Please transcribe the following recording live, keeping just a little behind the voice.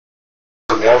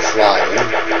flying.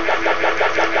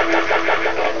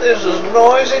 This is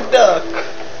Noisy Duck.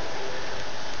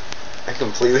 I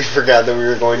completely forgot that we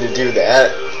were going to do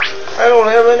that. I don't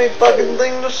have any fucking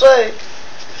thing to say.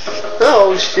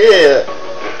 Oh shit.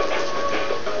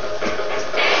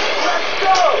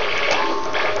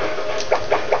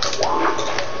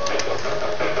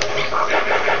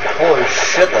 Holy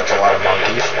shit, that's a lot of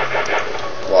monkeys.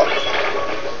 What?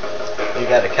 You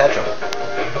gotta catch them.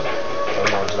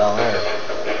 Those ones down there.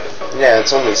 Yeah,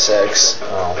 it's only 6.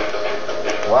 Oh.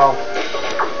 Well.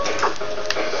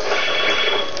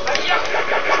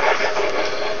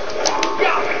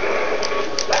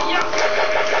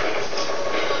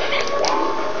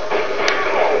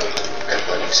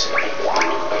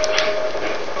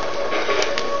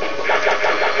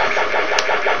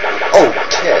 Oh,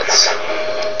 tits.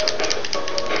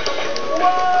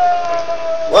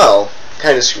 Well,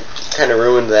 kind of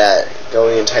ruined that go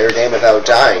the entire game without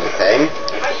dying thing.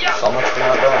 So much for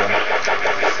not dying.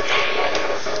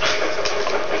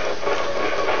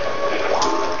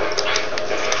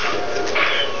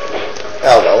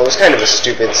 Oh well, it was kind of a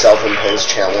stupid self-imposed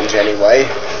challenge anyway.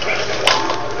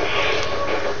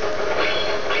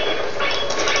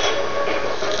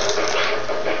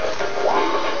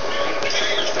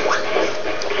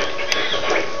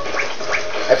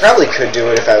 I probably could do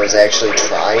it if I was actually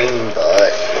trying,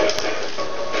 but...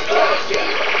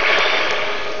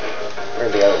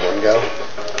 Where'd the other one go?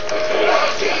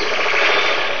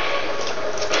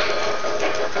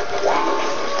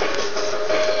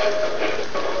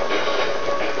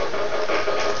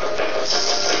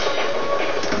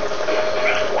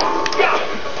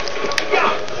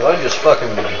 So I just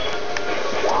fucking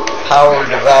power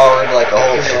devoured like a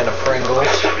whole can of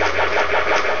Pringles.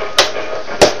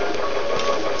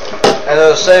 As I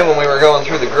was saying when we were going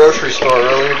through the grocery store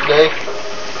earlier today,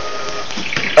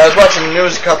 I was watching the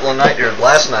news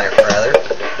last night rather.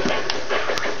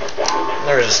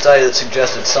 There was a study that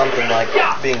suggested something like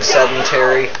being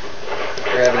sedentary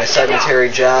or having a sedentary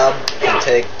job can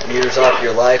take years off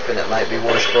your life and it might be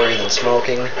worse for you than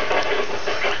smoking.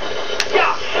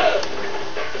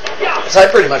 So I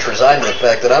pretty much resigned to the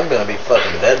fact that I'm going to be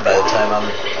fucking dead by the time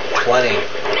I'm 20.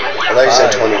 I thought you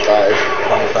said 25.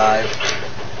 25.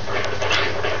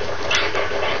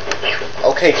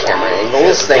 Okay, camera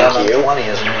angles, thank you. 20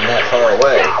 isn't even that far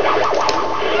away.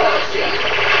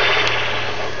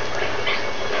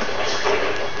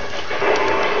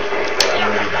 I'm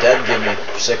going to be dead, give me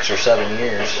 6 or 7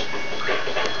 years.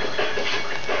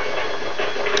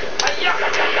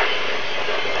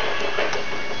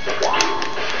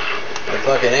 The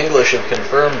fucking English have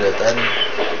confirmed it, then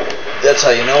that's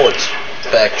how you know it's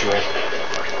factual.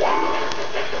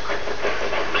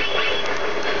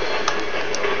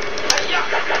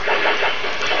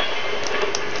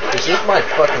 Is this my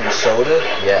fucking soda?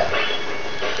 Yeah.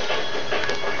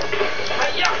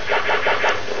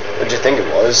 What'd you think it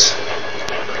was?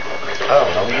 I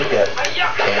don't know, you got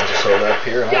cans of soda up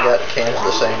here, and I got cans of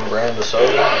the same brand of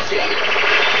soda.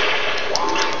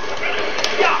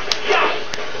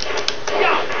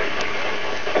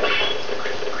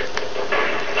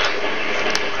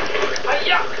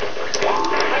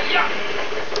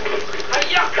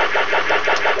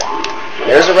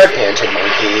 There's a red-panted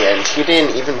monkey, and he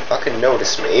didn't even fucking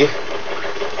notice me.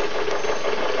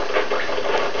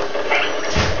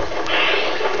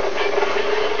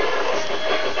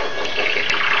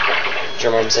 Did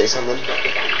your mom say something?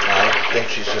 I think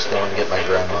she's just going to get my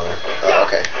grandmother. Oh,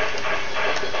 okay.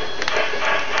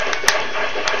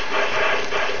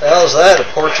 The hell is that? A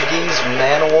Portuguese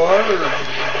manowar?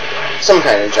 Or? Some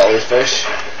kind of jellyfish.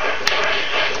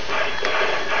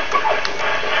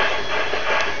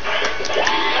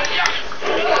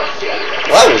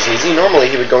 Well, that was easy. Normally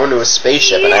he would go into a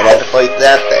spaceship and I'd have to fight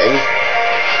that thing.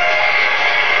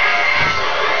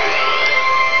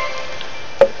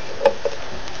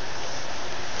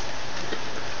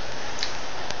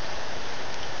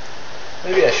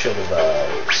 Maybe I should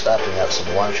have stopped and got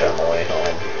some lunch on the way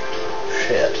home.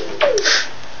 Shit.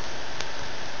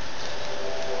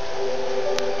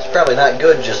 It's probably not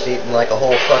good just eating like a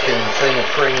whole fucking thing of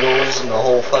Pringles and a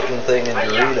whole fucking thing of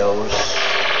Doritos.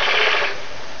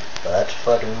 But that's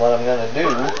fucking what I'm gonna do.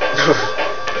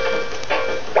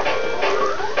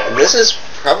 This is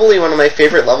probably one of my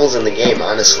favorite levels in the game,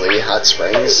 honestly, Hot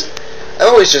Springs. I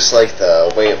always just liked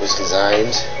the way it was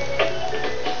designed.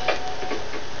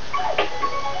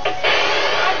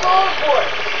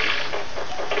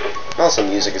 Also,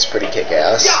 music is pretty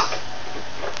kick-ass.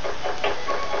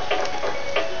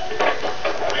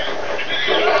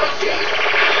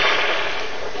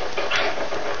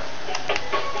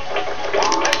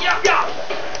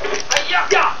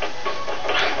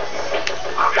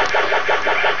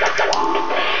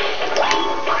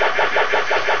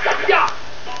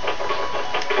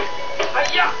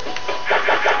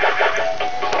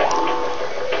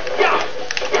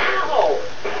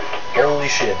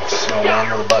 she had snowman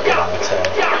with a bucket on its head.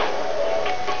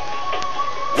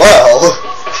 Well.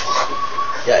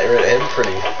 Got rid of him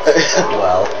pretty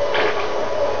well.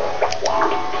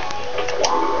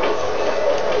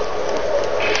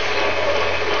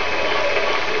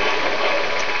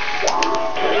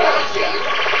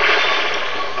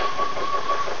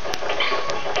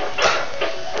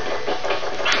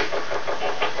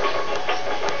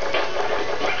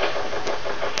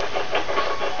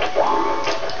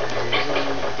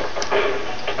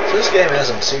 This game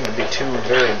hasn't seemed to be too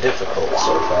very difficult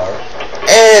so far.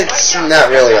 It's not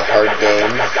really a hard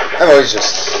game. I've always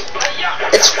just...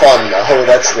 It's fun though,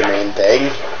 that's the main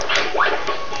thing.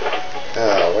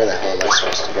 Oh, where the hell am I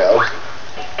supposed to go?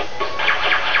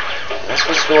 Am I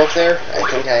supposed to go up there? I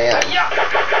think I am.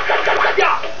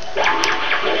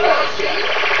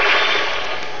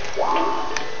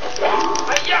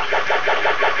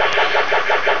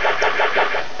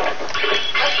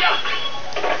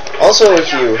 Also,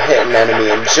 if you hit an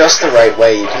enemy in just the right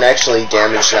way, you can actually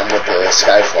damage them with the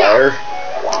Sky Flyer.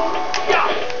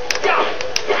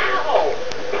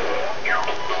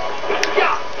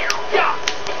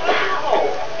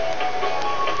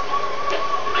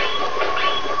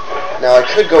 Now, I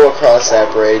could go across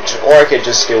that bridge, or I could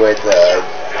just do it the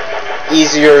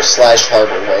easier /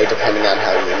 harder way, depending on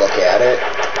how you look at it.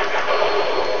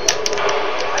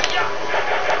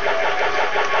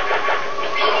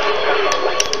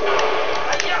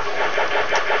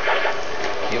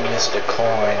 A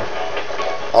coin.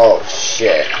 Oh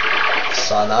shit.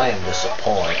 Son, I am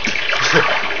disappointed.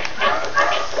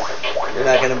 You're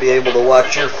not gonna be able to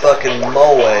watch your fucking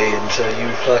moe until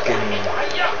you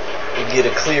get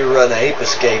a clear run of Ape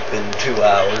Escape in 2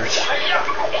 hours.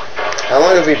 How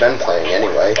long have we been playing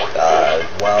anyway?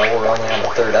 Well, we're only on the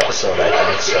 3rd episode, I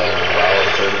think, so an hour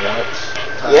and 30 minutes.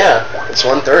 Yeah, it's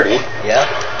 1:30. Yeah?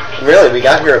 Really, we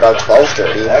got here about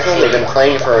 12:30. I've only been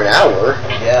playing for an hour.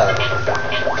 Yeah.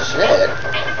 Shit.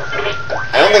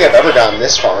 I don't think I've ever gotten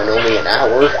this far in only an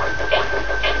hour.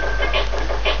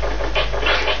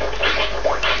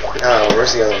 Oh,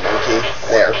 where's the other monkey?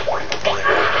 There.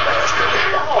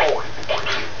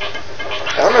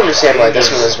 I don't understand why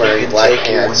this one is wearing black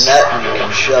pants. You can take your nut and you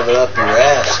can shove it up your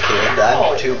ass, kid.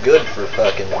 I'm too good for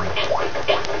fucking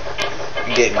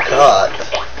getting caught.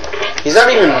 He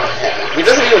doesn't even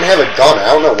have a gun. I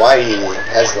don't know why he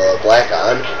has the black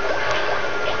on.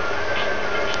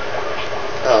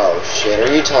 Oh shit,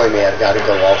 are you telling me I've got to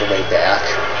go all the way back?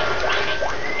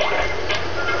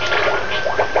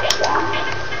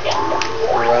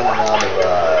 We're running out of,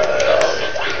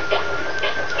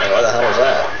 what the hell was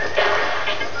that?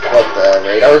 What, the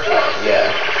radar? Yeah.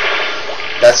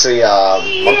 That's the,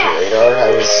 monkey radar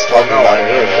I was talking about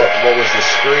earlier. What was the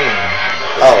screen?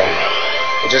 Oh.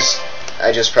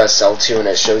 I just pressed L2 and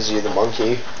it shows you the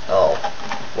monkey. Oh.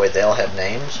 Wait, they all have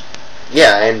names?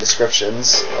 Yeah, and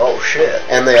descriptions. Oh shit.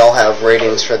 And they all have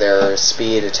ratings for their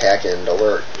speed, attack, and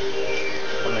alert.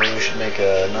 Well, maybe we should make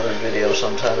another video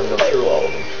sometime and go through all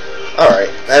of them. Alright,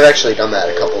 I've actually done that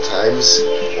a couple times.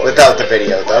 Without the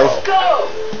video, though.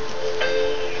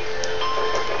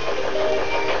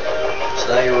 So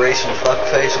now you're racing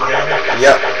fuckface again?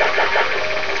 Yep.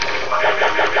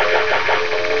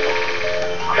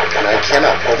 And I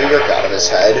cannot pull the yerk out of his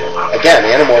head. Again,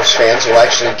 Animorphs fans will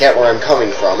actually get where I'm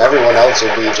coming from. Everyone else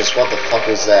will be just, what the fuck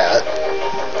is that?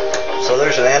 So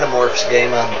there's an Animorphs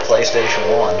game on PlayStation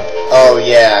 1. Oh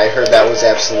yeah, I heard that was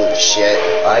absolute shit.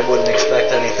 I wouldn't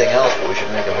expect anything else, but we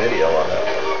should make a video on it.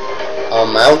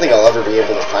 I don't think I'll ever be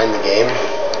able to find the game.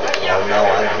 Oh no,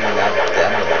 I mean, I'm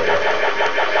demoing it.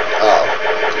 Oh.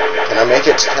 Can I make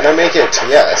it? Can I make it?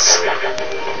 Yes.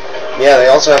 Yeah, they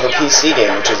also have a PC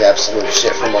game, which is absolute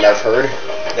shit from what I've heard.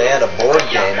 They had a board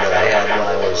game that I had when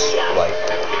I was, like,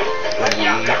 I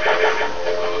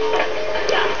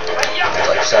was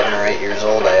like 7 or 8 years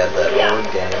old. I had that board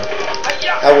game.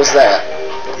 How was that?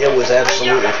 It was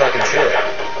absolutely fucking shit.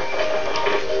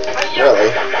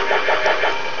 Really?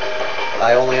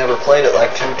 I only ever played it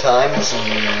like 2 times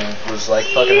and was like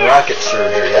fucking rocket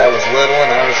surgery. I was little and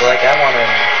I was like, I want to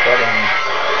fucking...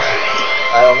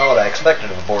 I don't know what I expected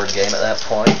of a board game at that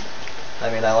point. I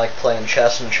mean, I like playing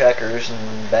chess and checkers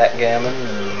and backgammon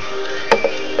and...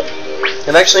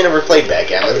 I've actually never played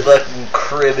backgammon. Fucking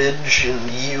cribbage and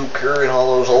euchre and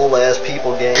all those old-ass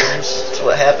people games. That's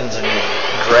what happens when your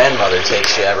grandmother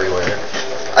takes you everywhere.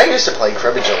 I used to play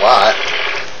cribbage a lot.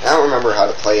 I don't remember how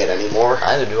to play it anymore.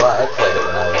 Neither do I. I played it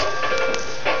when I was,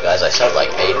 as I said,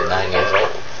 like 8 or 9 years old.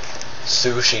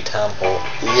 Sushi Temple.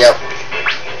 Yep.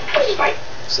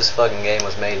 This fucking game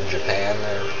was made in Japan.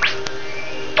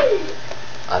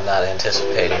 I'm not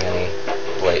anticipating any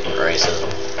blatant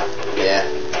racism. Yeah.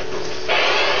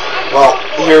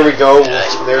 here we go.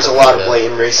 There's a lot of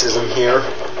blatant racism here.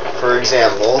 For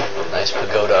example, nice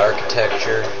pagoda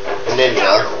architecture. A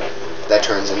ninja that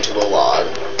turns into a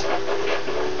log.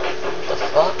 The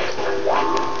fuck?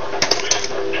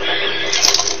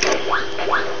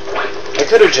 I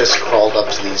could have just crawled up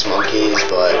to these monkeys,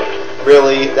 but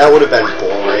really, that would have been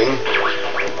boring.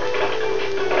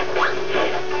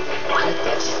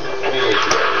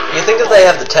 You think if they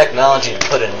have the technology to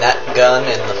put a net gun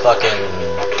in the fucking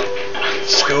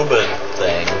scuba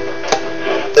thing,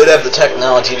 they'd have the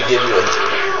technology to give you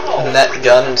a net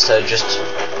gun instead of just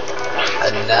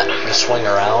a net to swing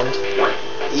around?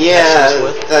 Yeah,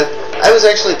 I was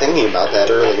actually thinking about that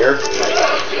earlier.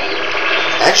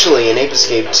 Actually, in Ape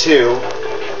Escape 2,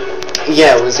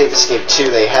 yeah, it was Ape Escape 2,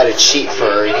 they had a cheat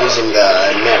for using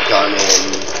the net gun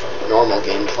in normal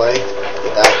gameplay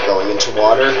without going into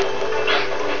water.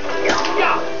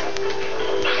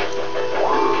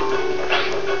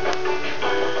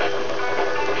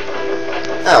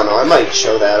 I don't know, I might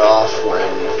show that off when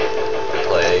we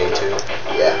play A2.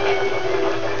 Yeah.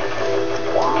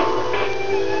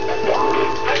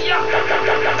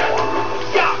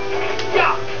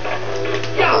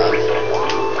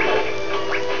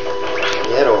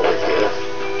 Get over here.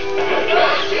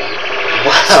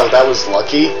 Wow, that was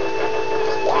lucky.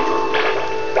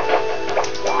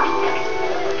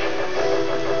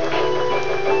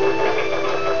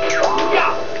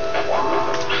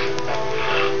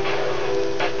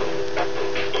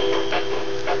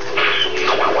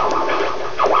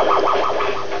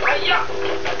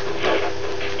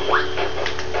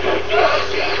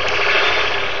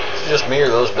 Just me or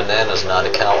those bananas not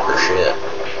account for shit?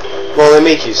 Well, they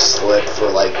make you slip for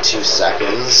like 2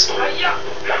 seconds.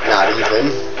 Not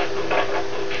even.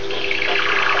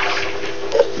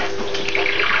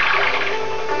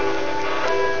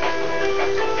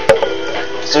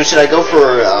 So should I go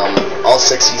for all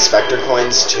 60 Spectre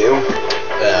coins too?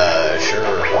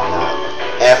 Sure, why not?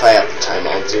 If I have the time,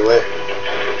 I'll do it.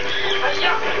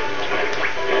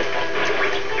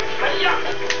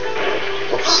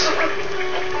 Oops.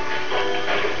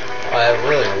 Oh, it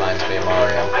really reminds me of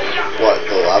Mario. What,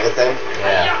 the lava thing?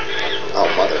 Yeah. Oh,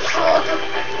 motherfuck.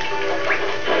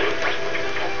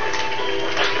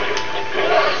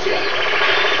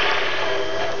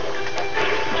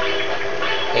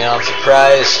 You know, I'm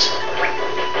surprised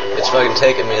it's fucking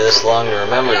taken me this long to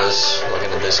remember this,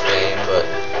 looking at this game, but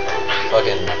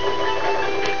fucking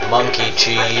monkey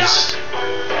cheese.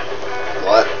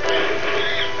 What?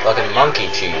 Fucking monkey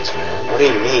cheese, man. What do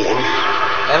you mean?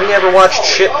 Haven't you ever watched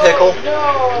Shit Pickle?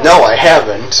 No, I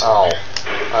haven't. Oh.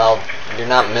 Well, you're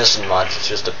not missing much. It's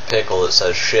just a pickle that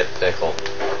says Shit Pickle.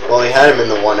 Well, he had him in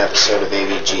the one episode of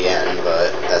AVGN,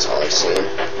 but that's all I've seen.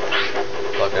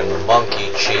 Fucking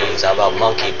monkey cheese. How about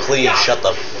monkey? Please shut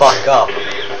the fuck up.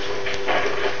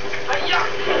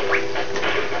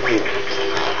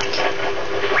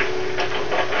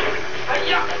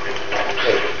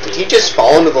 Hey, did he just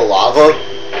fall into the lava?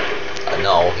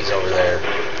 No, he's over there.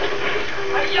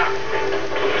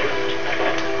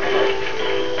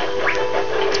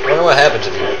 I wonder what happens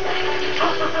if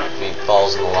he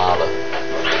falls in the lava.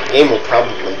 The game will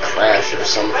probably crash or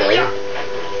something.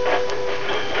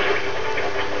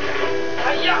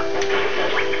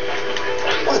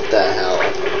 What the hell?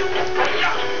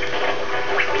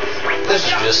 This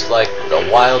is just like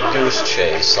a wild goose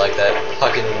chase, like that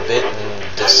fucking bit in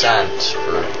Descent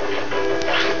for...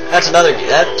 That's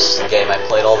the game I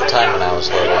played all the time when I was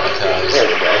little, because There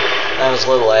we go. when I was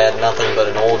little I had nothing but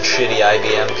an old shitty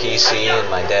IBM PC, and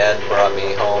my dad brought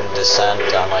me home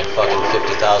Descent on like fucking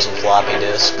 50,000 floppy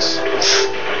disks.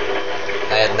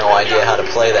 I had no idea how to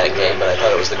play that game, but I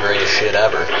thought it was the greatest shit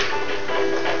ever.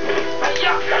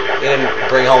 He didn't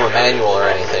bring home a manual or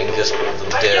anything, just the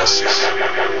discs.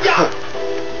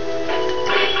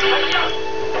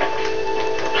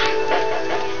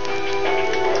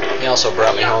 He also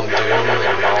brought me home Doom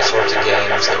and all sorts of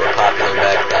games that were popular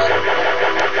back then.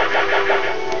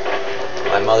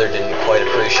 My mother didn't quite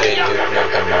appreciate Duke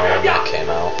Nukem though when that came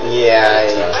out. Yeah, I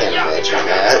can't imagine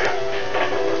that.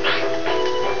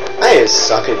 I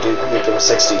suck at Duke Nukem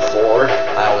 64.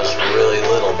 I was really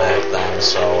little back then,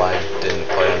 so I didn't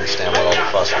quite understand what all the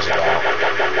fuss was about.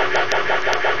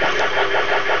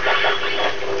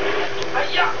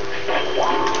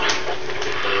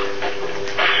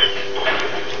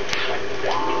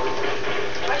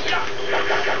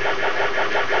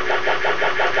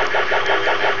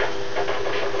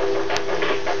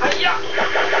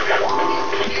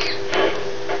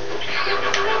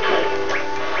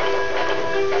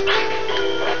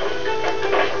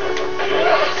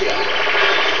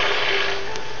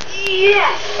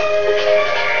 Yes!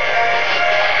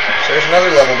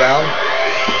 another level down.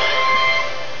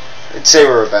 I'd say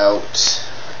we're about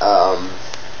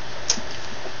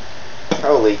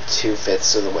probably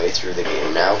 2/5 of the way through the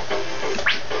game now.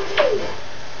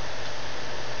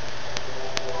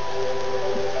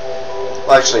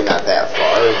 Well, actually not that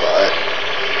far, but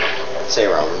I'd say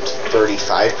around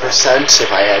 35% if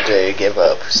I had to give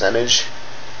a percentage.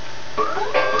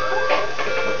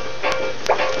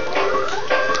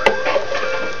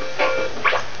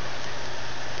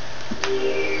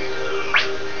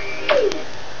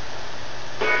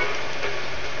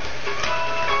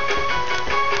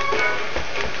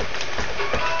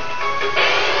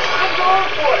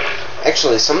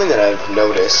 Actually, something that I've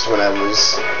noticed when I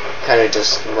was kind of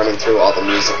just running through all the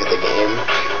music of the game,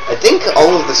 I think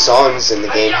all of the songs in the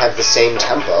game have the same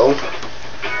tempo.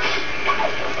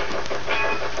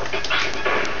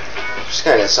 Just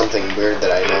kind of something weird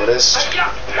that I noticed.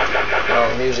 Well,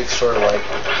 the music's sort of like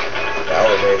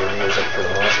elevator music for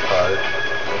the most part.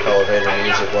 If elevator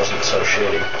music wasn't so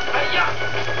shitty.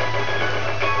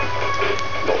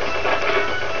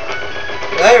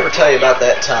 Did I ever tell you about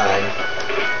that time?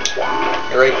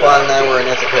 Raekwon and I were in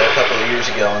Ithaca a couple of years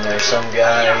ago, and there was some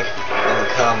guy in the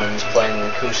Commons playing an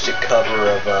acoustic cover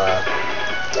of, oh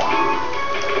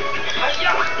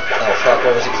fuck,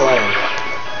 what was he playing?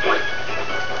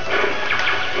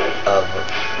 Of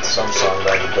some song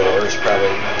by The Doors,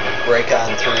 probably Break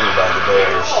On Through by The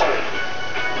Doors.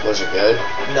 Was it good?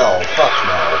 No, fuck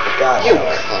no. God You no.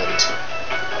 cunt.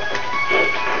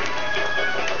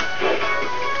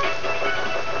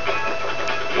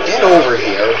 Get over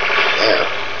here. There.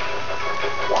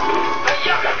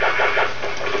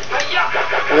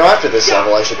 You know, after this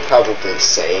level, I should probably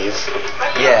save.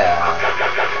 Yeah.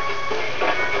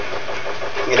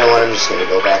 You know what, I'm just gonna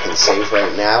go back and save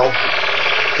right now.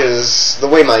 Because the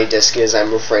way my disc is,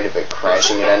 I'm afraid of it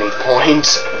crashing at any point.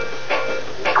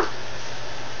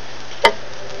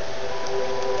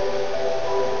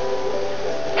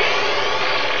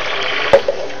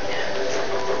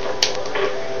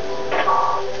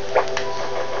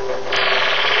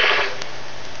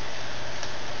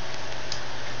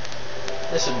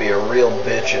 This would be a real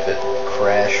bitch if it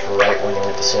crashed right when you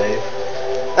went to save.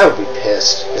 I would be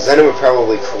pissed, because then it would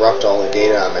probably corrupt all the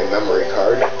data on my memory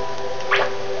card.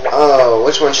 Oh,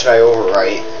 which one should I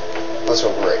overwrite? Let's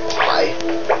overwrite pi.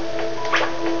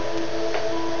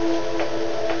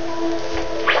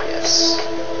 Yes.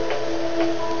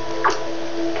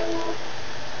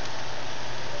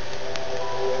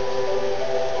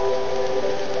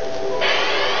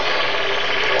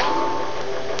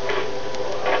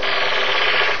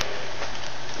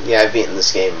 Yeah, I've beaten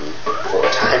this game 4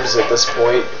 times at this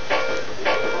point.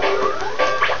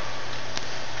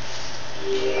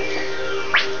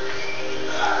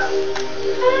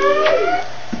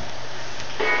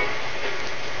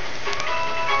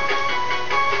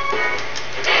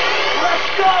 Let's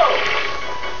go!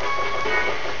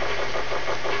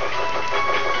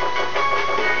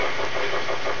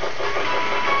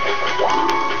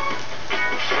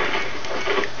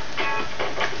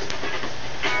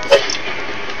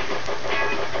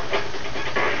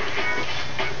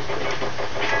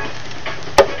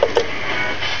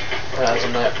 How's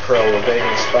that pro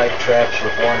evading spike traps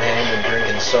with one hand and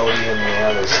drinking soda in the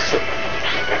other?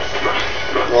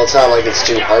 Well, it's not like it's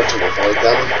too hard to avoid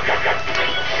them.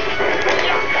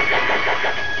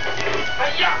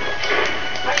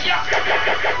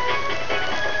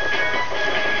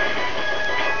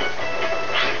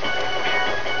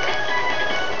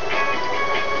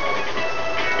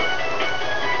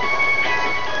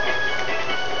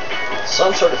 So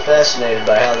I'm sort of fascinated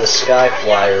by how this Sky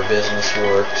Flyer business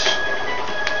works.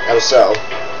 How so?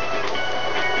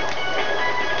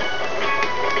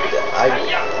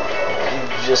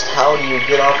 How do you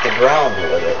get off the ground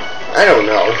with it? I don't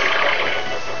know.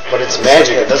 But it's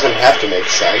magic, it doesn't have to make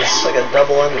sense. It's like a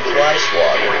double-ended fly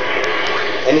swatter.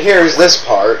 And here's this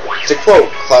part. To quote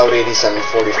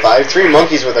Cloud8745, 3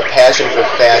 monkeys with a passion for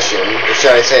fashion, or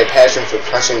should I say a passion for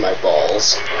crushing my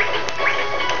balls.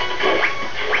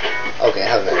 Okay,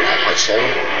 how did I not catch him?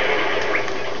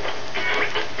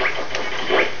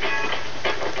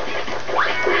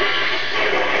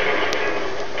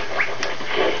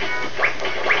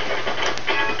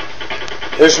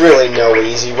 There's really no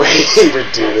easy way to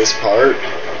do this part.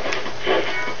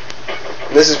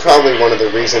 This is probably one of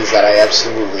the reasons that I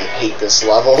absolutely hate this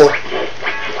level.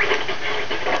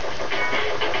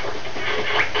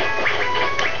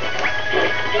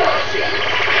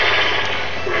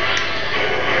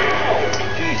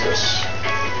 Jesus.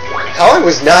 How I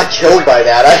was not killed by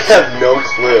that, I have no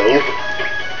clue.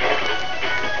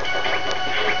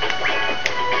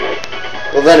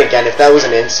 Well, then again, if that was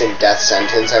an instant death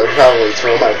sentence, I would probably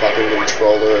throw my fucking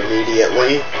controller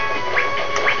immediately.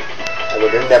 I would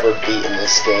have never beaten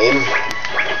this game.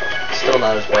 Still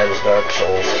not as bad as Dark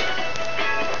Souls.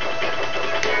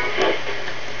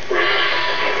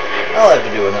 I'll have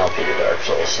to do an LP of Dark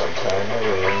Souls sometime. I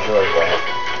really enjoyed that.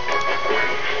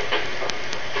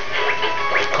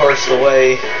 Of course, the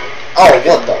way... Oh,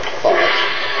 what the fuck?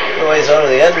 The way Zone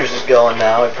of the Enders is going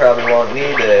now, I probably won't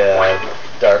need a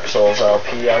Dark Souls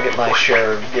LP. I'll get my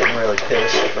share of getting really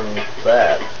pissed from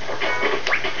that.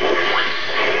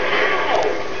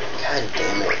 God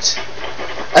damn it.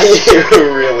 I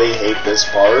really hate this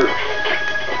part.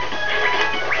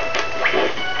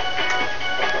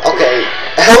 Okay,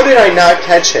 how did I not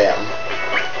catch him?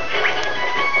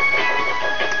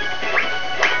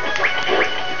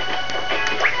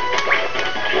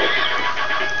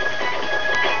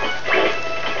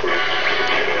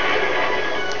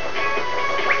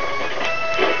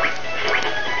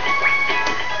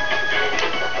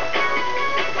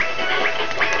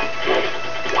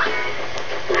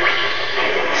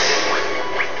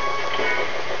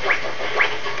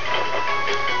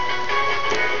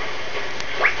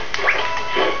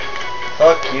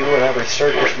 Fuck you and every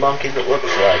circus monkey that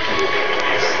looks like you.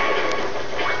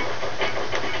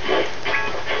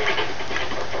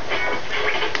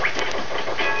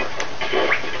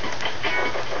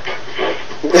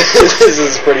 This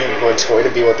is pretty much going to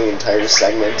be what the entire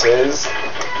segment is.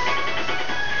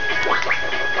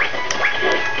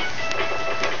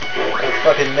 I'll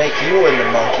fucking make you into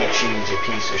monkey cheese, you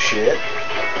piece of shit.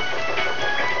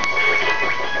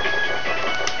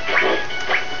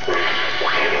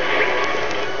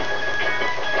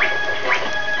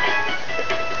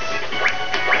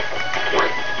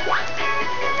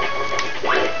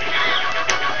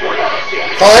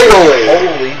 Finally!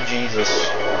 Holy Jesus.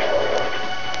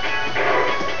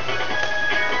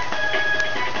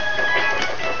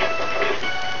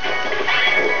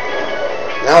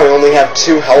 Now I only have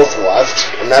 2 health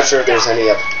left. I'm not sure if there's any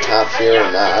up top here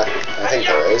or not. I think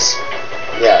there is.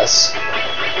 Yes.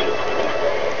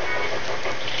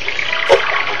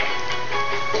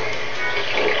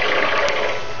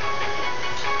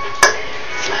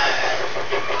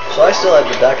 So I still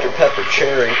have the Dr. Pepper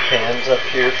cherry cans up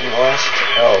here from the last...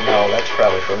 Oh no, that's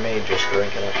probably for me just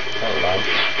drinking it. Never mind.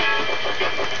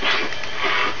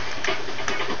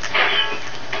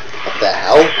 What the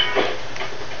hell?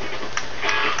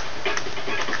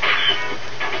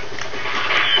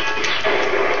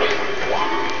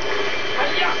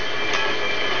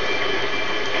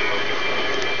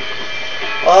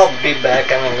 I'll be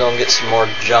back. I'm gonna go and get some more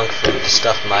junk food to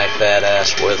stuff my fat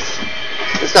ass with.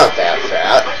 It's not that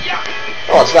fat.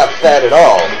 Oh, it's not fat at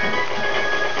all.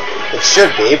 It should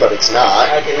be, but it's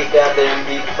not. I could eat goddamn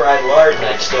deep fried lard and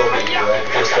I'd still be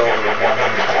just over 100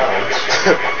 pounds.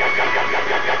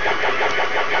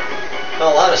 In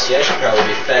all honesty, I should probably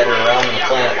be fatter around than the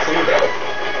planet Pluto.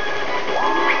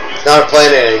 It's not a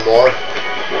planet anymore.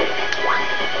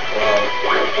 Well,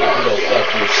 you can go fuck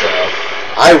yourself.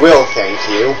 I will, thank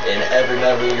you. And every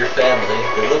member of your family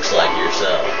that looks like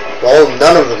yourself. Well,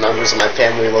 none of the members of my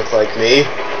family look like me.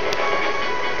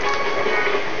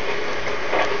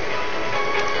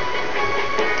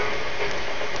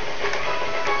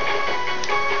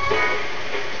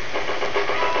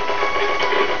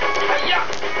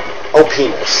 Oh,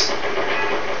 penis.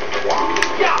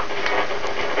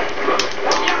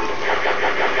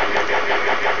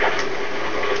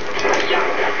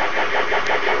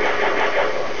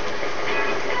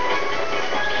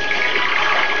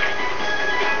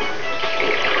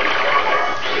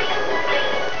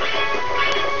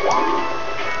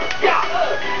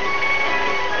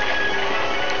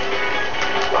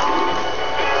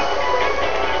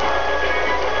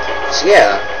 So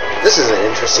yeah, this is an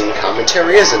interesting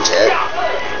commentary, isn't it?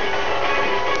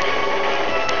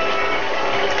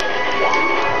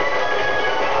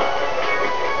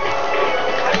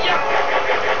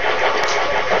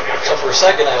 So for a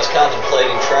second I was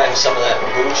contemplating trying some of that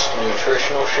Boost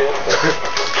nutritional shit, but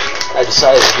I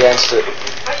decided against it.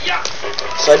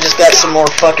 So I just got some more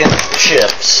fucking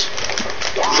chips.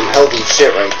 Some healthy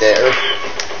shit right there.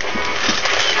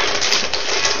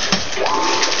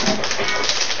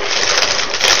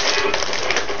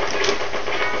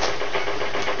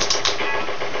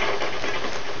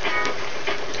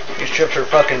 These chips are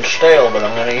fucking stale, but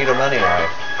I'm gonna eat them anyway.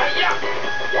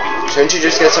 Shouldn't you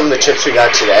just get some of the chips we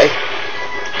got today?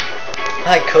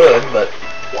 I could, but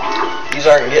these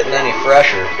aren't getting any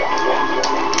fresher.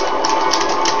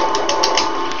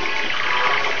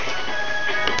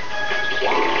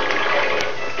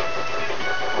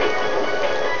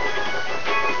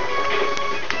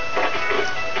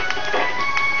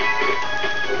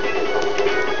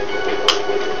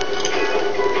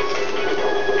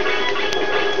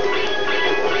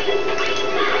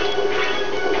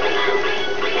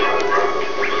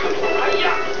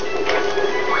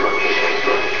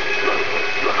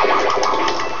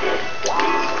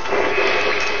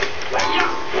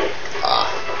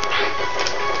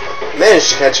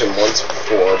 managed to catch him once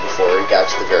before he got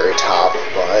to the very top,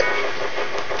 but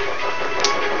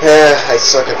I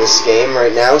suck at this game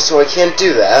right now, so I can't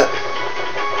do that.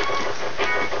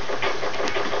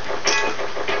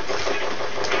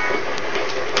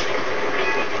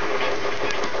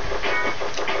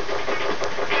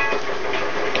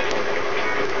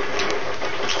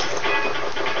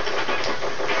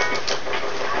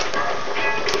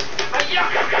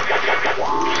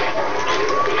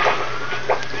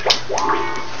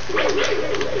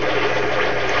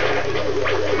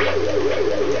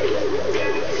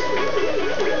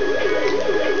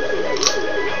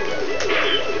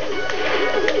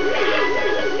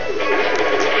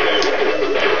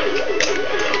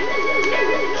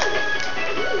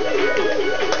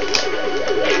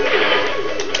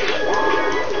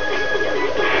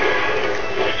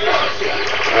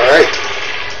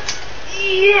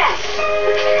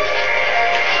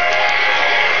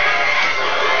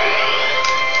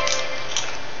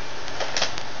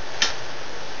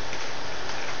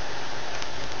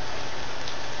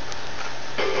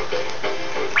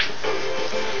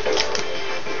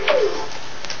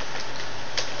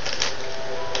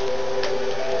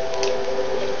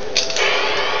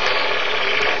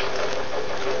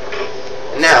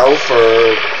 Now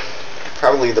for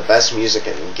probably the best music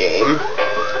in the game.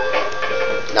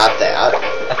 Not that.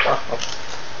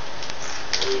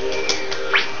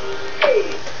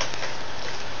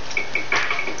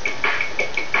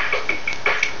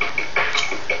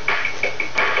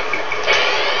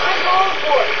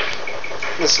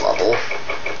 This level.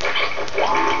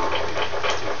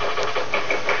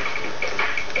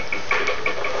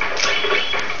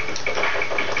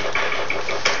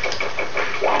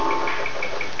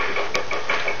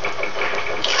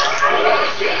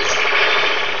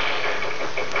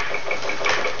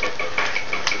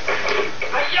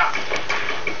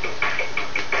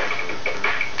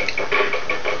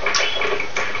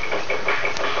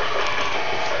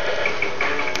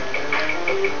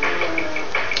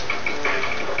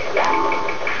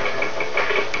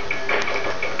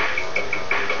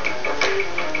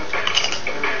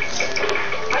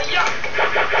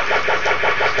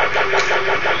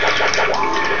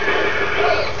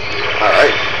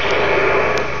 Alright.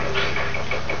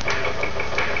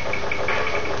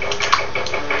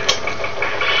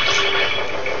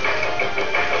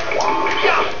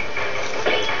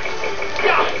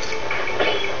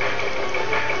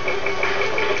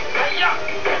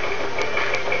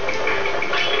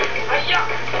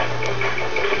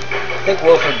 I think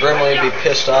Wilford Brimley would be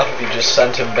pissed off if you just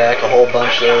sent him back a whole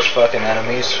bunch of those fucking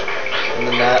enemies in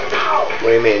the net. What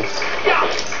do you mean?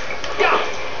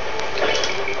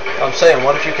 I'm saying,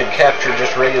 what if you could capture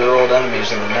just regular old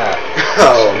enemies in the net?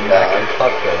 Oh, Send them back in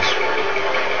Puck Base.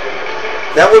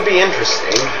 That would be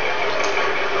interesting.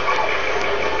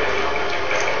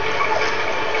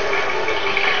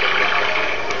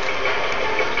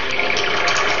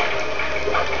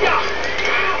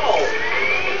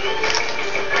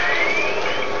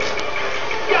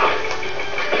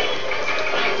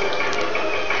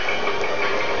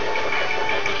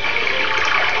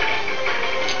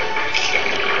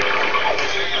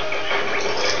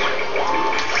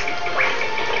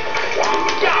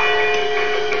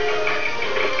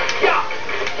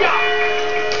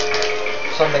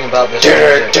 Something about this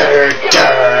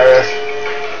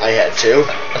I had to.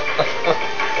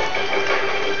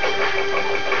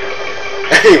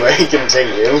 Anyway,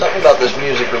 continue. Something about this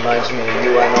music reminds me of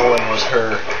You I Know When Was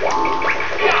Her.